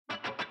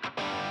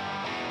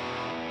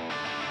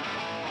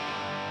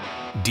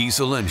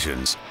Diesel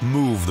engines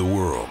move the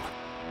world.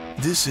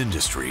 This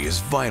industry is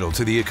vital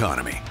to the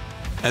economy.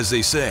 As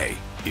they say,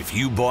 if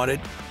you bought it,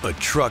 a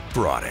truck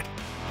brought it.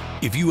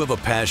 If you have a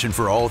passion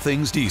for all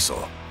things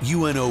diesel,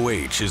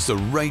 UNOH is the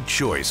right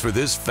choice for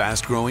this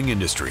fast-growing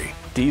industry.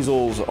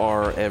 Diesels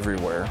are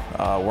everywhere.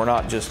 We're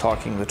not just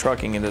talking the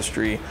trucking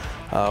industry,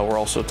 we're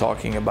also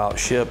talking about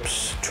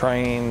ships,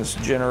 trains,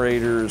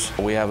 generators.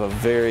 We have a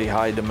very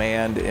high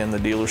demand in the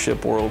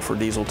dealership world for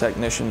diesel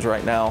technicians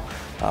right now,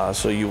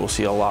 so you will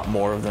see a lot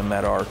more of them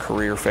at our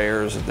career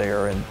fairs. They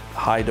are in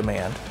high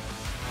demand.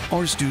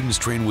 Our students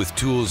train with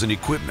tools and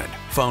equipment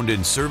found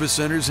in service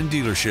centers and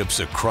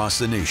dealerships across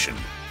the nation.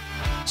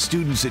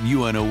 Students at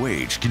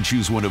UNOH can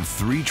choose one of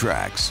 3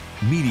 tracks: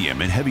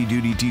 medium and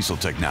heavy-duty diesel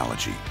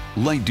technology,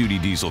 light-duty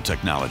diesel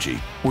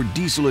technology, or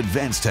diesel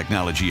advanced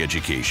technology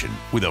education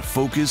with a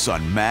focus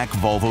on Mack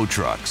Volvo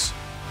trucks.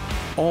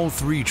 All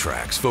 3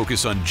 tracks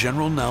focus on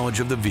general knowledge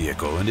of the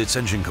vehicle and its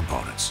engine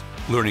components,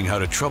 learning how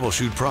to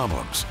troubleshoot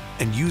problems,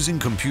 and using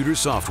computer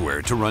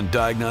software to run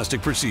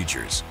diagnostic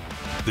procedures.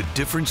 The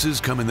differences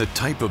come in the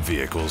type of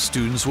vehicles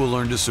students will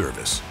learn to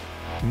service.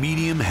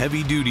 Medium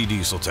heavy-duty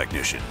diesel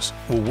technicians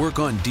will work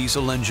on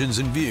diesel engines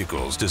and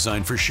vehicles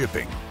designed for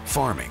shipping,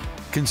 farming,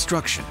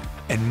 construction,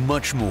 and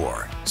much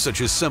more,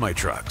 such as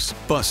semi-trucks,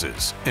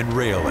 buses, and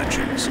rail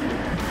engines.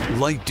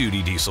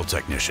 Light-duty diesel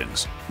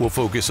technicians will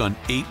focus on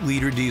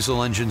 8-liter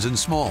diesel engines and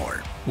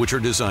smaller, which are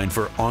designed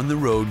for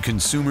on-the-road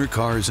consumer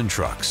cars and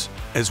trucks,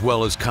 as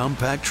well as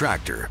compact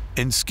tractor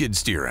and skid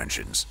steer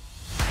engines.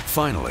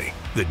 Finally,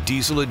 the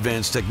Diesel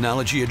Advanced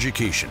Technology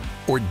Education,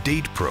 or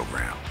DATE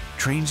program,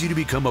 trains you to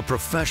become a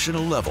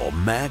professional-level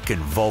Mack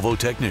and Volvo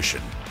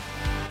technician.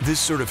 This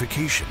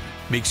certification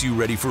makes you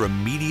ready for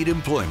immediate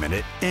employment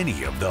at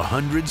any of the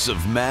hundreds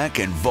of Mack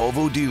and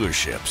Volvo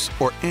dealerships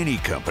or any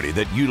company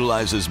that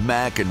utilizes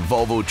Mack and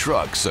Volvo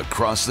trucks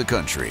across the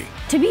country.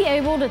 To be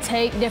able to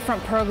take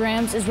different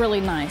programs is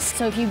really nice.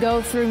 So if you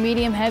go through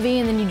medium heavy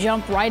and then you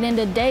jump right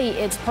into DATE,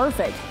 it's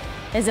perfect.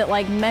 As it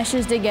like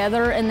meshes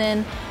together, and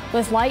then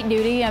with light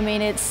duty, I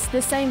mean, it's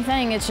the same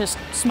thing, it's just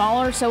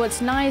smaller, so it's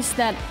nice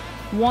that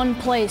one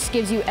place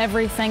gives you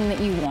everything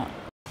that you want.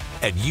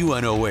 At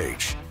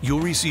UNOH, you'll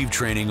receive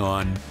training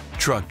on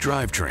truck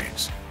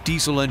drivetrains,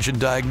 diesel engine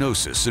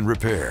diagnosis and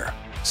repair,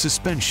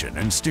 suspension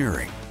and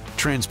steering,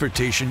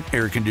 transportation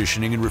air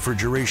conditioning and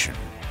refrigeration,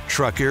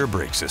 truck air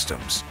brake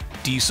systems,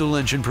 diesel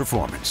engine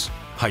performance,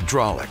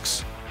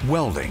 hydraulics,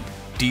 welding,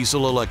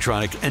 diesel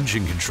electronic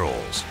engine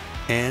controls,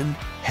 and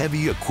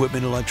heavy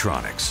equipment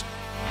electronics.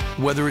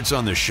 Whether it's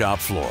on the shop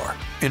floor,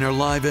 in our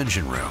live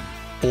engine room,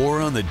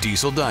 or on the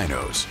diesel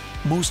dynos,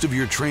 most of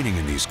your training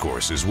in these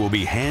courses will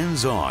be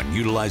hands-on,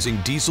 utilizing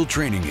diesel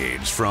training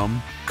aids from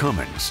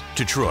Cummins,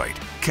 Detroit,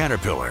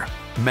 Caterpillar,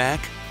 Mack,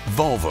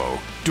 Volvo,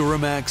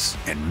 Duramax,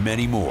 and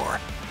many more.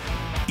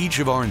 Each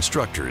of our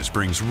instructors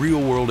brings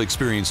real-world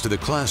experience to the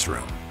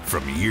classroom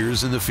from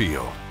years in the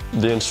field.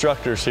 The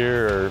instructors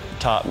here are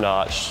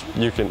top-notch.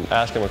 You can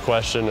ask them a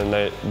question and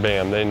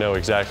they know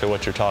exactly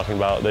what you're talking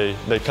about.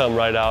 They come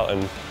right out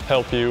and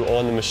help you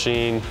on the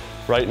machine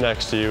right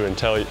next to you and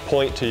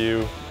point to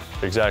you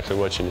exactly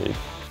what you need.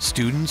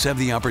 Students have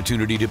the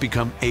opportunity to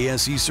become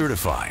ASE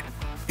certified,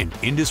 an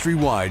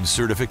industry-wide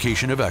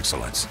certification of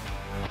excellence.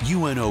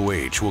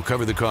 UNOH will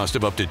cover the cost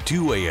of up to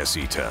 2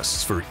 ASE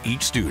tests for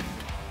each student.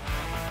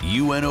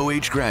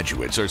 UNOH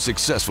graduates are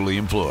successfully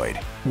employed,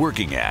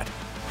 working at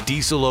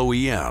diesel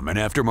OEM and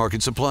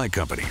aftermarket supply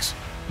companies,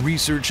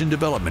 research and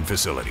development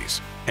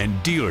facilities, and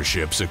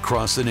dealerships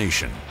across the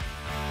nation.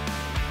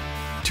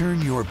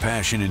 Turn your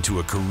passion into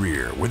a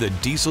career with a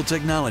diesel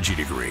technology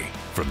degree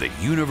from the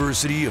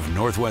University of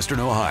Northwestern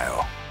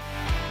Ohio.